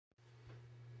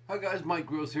Hi guys, Mike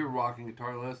Gross here, Rocking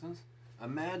Guitar Lessons.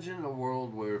 Imagine a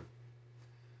world where,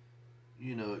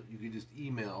 you could just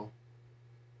email,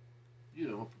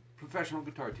 a professional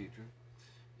guitar teacher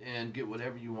and get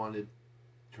whatever you wanted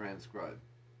transcribed.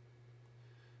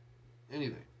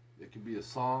 Anything. It could be a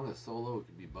song, a solo, it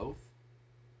could be both.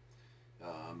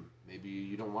 Maybe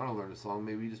you don't want to learn a song,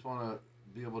 maybe you just want to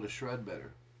be able to shred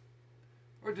better.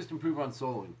 Or just improve on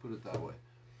soloing, put it that way.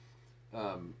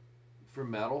 For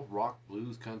metal, rock,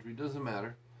 blues, country, doesn't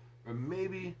matter. Or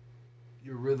maybe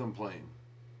your rhythm playing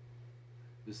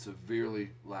is severely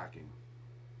lacking.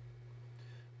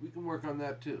 We can work on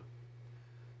that too.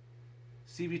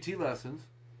 CVT Lessons,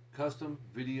 custom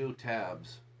video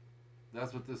tabs.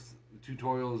 That's what this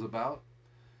tutorial is about.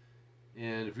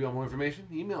 And if you want more information,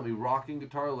 email me,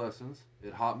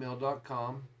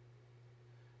 rockingguitarlessons@hotmail.com.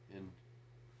 And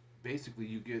basically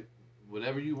you get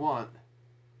whatever you want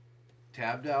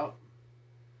tabbed out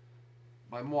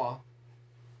by moi,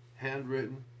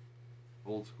 handwritten,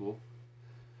 old school,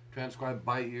 transcribed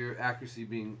by ear, accuracy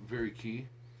being very key,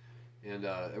 and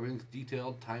everything's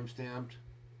detailed, time-stamped,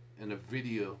 and a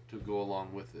video to go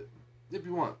along with it, if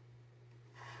you want.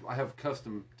 I have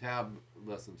custom tab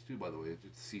lessons too, by the way.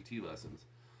 It's CT lessons,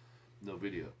 no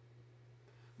video.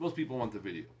 Most people want the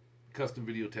video. Custom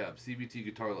video tab, CVT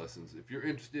Guitar Lessons. If you're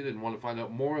interested and want to find out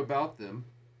more about them,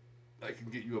 I can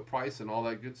get you a price and all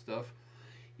that good stuff.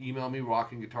 Email me,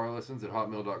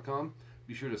 rockingguitarlessons@hotmail.com.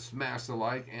 Be sure to smash the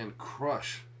like and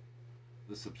crush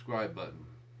the subscribe button.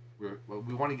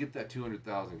 We want to get that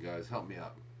 200,000, guys. Help me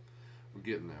out. We're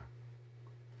getting there.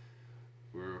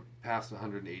 We're past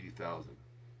 180,000.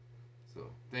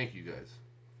 So thank you guys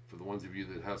for the ones of you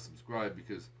that have subscribed,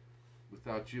 because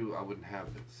without you, I wouldn't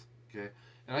have this. Okay?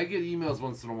 And I get emails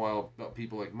once in a while about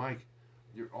people like, Mike,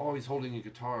 you're always holding a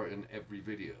guitar in every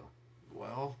video.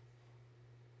 Well,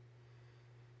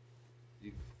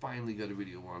 you finally got a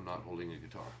video where I'm not holding a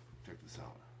guitar. Check this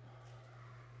out.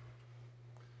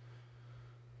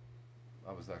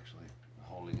 I was actually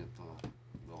holding it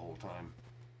the whole time.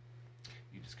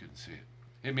 You just couldn't see it.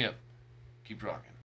 Hit me up. Keep rocking.